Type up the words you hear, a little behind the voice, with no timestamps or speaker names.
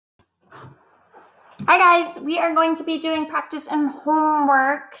Hi guys, we are going to be doing practice and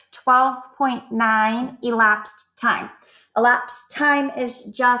homework 12.9 elapsed time. Elapsed time is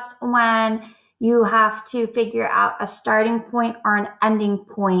just when you have to figure out a starting point or an ending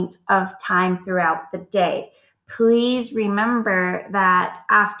point of time throughout the day. Please remember that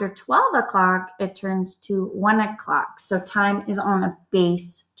after 12 o'clock, it turns to 1 o'clock. So time is on a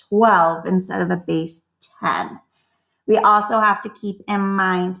base 12 instead of a base 10. We also have to keep in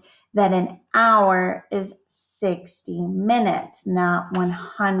mind that an hour is 60 minutes, not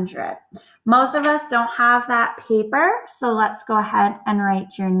 100. Most of us don't have that paper, so let's go ahead and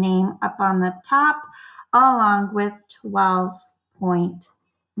write your name up on the top along with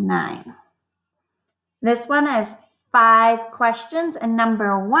 12.9. This one is 5 questions, and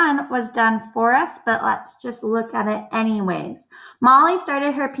number 1 was done for us, but let's just look at it anyways. Molly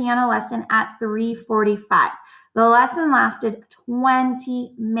started her piano lesson at 3:45. The lesson lasted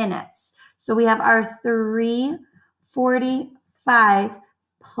 20 minutes. So we have our 3:45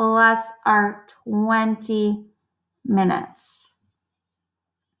 plus our 20 minutes.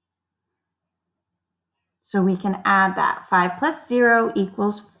 So we can add that. 5 plus 0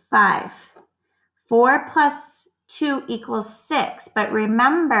 equals 5. 4 plus 2 equals 6. But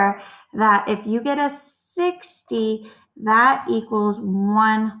remember that if you get a 60, that equals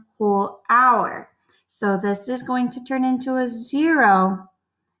 1 whole hour. So this is going to turn into a 0,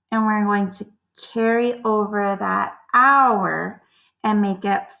 and we're going to carry over that hour and make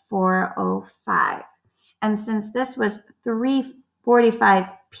it 4:05. And since this was 3:45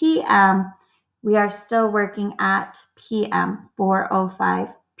 p.m., we are still working at p.m.,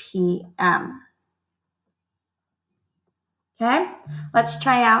 4:05 p.m. Okay, let's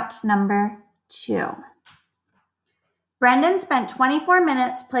try out number 2. Brendan spent 24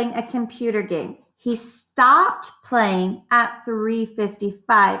 minutes playing a computer game. He stopped playing at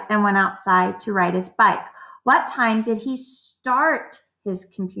 3:55 and went outside to ride his bike. What time did he start his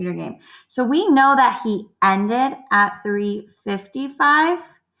computer game? So we know that he ended at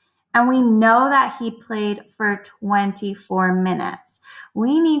 3:55, and we know that he played for 24 minutes.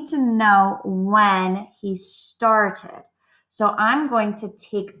 We need to know when he started. So I'm going to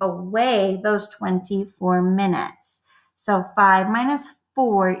take away those 24 minutes. So 5 minus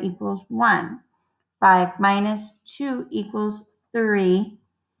 4 equals 1. 5 minus 2 equals 3.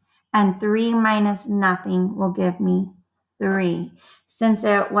 And 3 minus nothing will give me 3. Since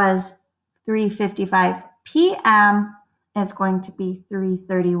it was 3:55 p.m., it's going to be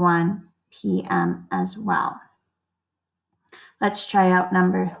 3:31 p.m. as well. Let's try out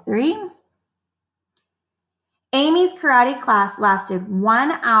number 3. Amy's karate class lasted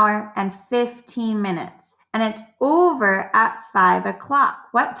 1 hour and 15 minutes, and it's over at 5 o'clock.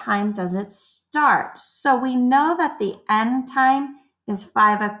 What time does it start? So we know that the end time is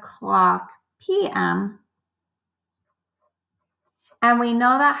 5 o'clock p.m., and we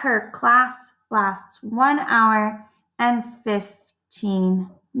know that her class lasts 1 hour and 15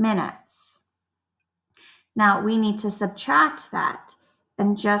 minutes. Now we need to subtract that.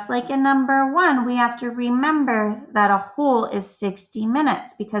 And just like in number 1, we have to remember that a whole is 60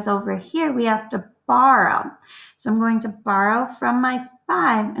 minutes because over here we have to borrow. So I'm going to borrow from my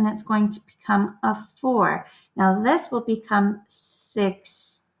 5 and it's going to become a 4. Now this will become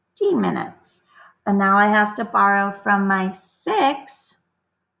 60 minutes. And now I have to borrow from my 6,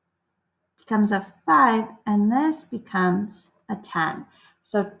 becomes a 5, and this becomes a 10.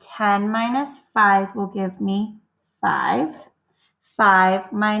 So 10 minus 5 will give me 5.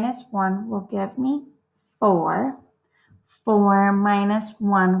 5 minus 1 will give me 4. 4 minus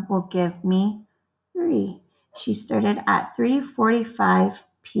 1 will give me 3. She started at 3:45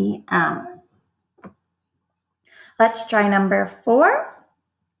 p.m. Let's try number 4.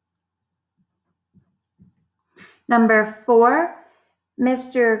 Number 4,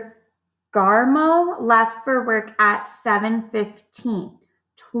 Mr. Garmo left for work at 7:15.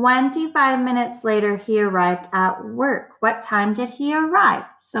 25 minutes later, he arrived at work. What time did he arrive?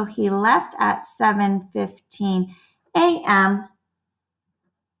 So he left at 7:15 a.m.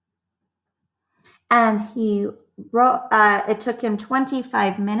 and it took him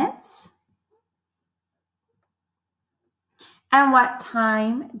 25 minutes. And what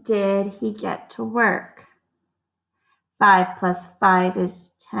time did he get to work? 5 plus 5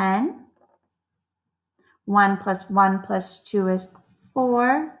 is 10. 1 plus 1 plus 2 is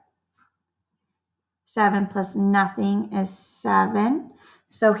 4. 7 plus nothing is 7.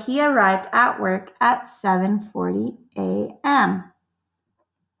 So he arrived at work at 7:40 a.m.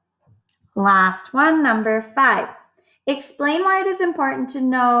 Last one, number 5. Explain why it is important to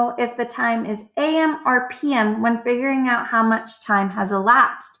know if the time is a.m. or p.m. when figuring out how much time has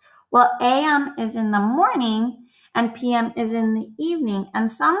elapsed. Well, AM is in the morning and PM is in the evening.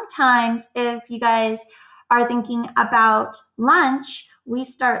 And sometimes if you guys are thinking about lunch, we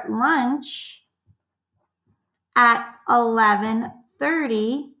start lunch at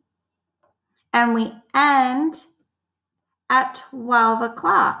 11:30 and we end at 12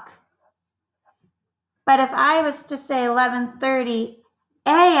 o'clock. But if I was to say 11:30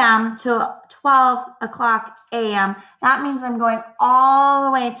 a.m. to 12 o'clock a.m., that means I'm going all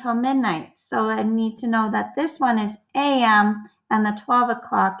the way till midnight. So I need to know that this one is a.m. and the 12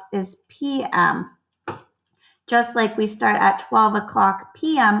 o'clock is p.m. Just like we start at 12 o'clock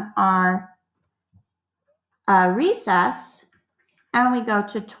p.m. our recess, and we go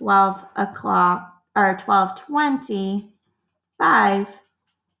to 12 o'clock or 12:25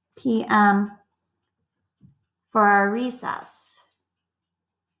 p.m. for our recess.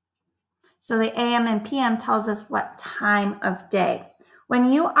 So the AM and PM tells us what time of day.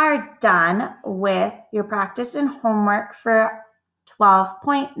 When you are done with your practice and homework for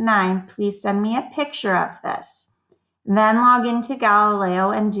 12.9, please send me a picture of this. Then log into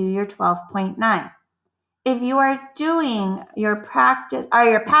Galileo and do your 12.9. If you are doing your practice or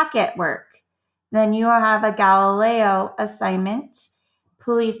your packet work, then you have a Galileo assignment.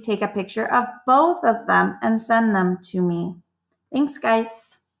 Please take a picture of both of them and send them to me. Thanks,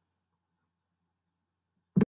 guys.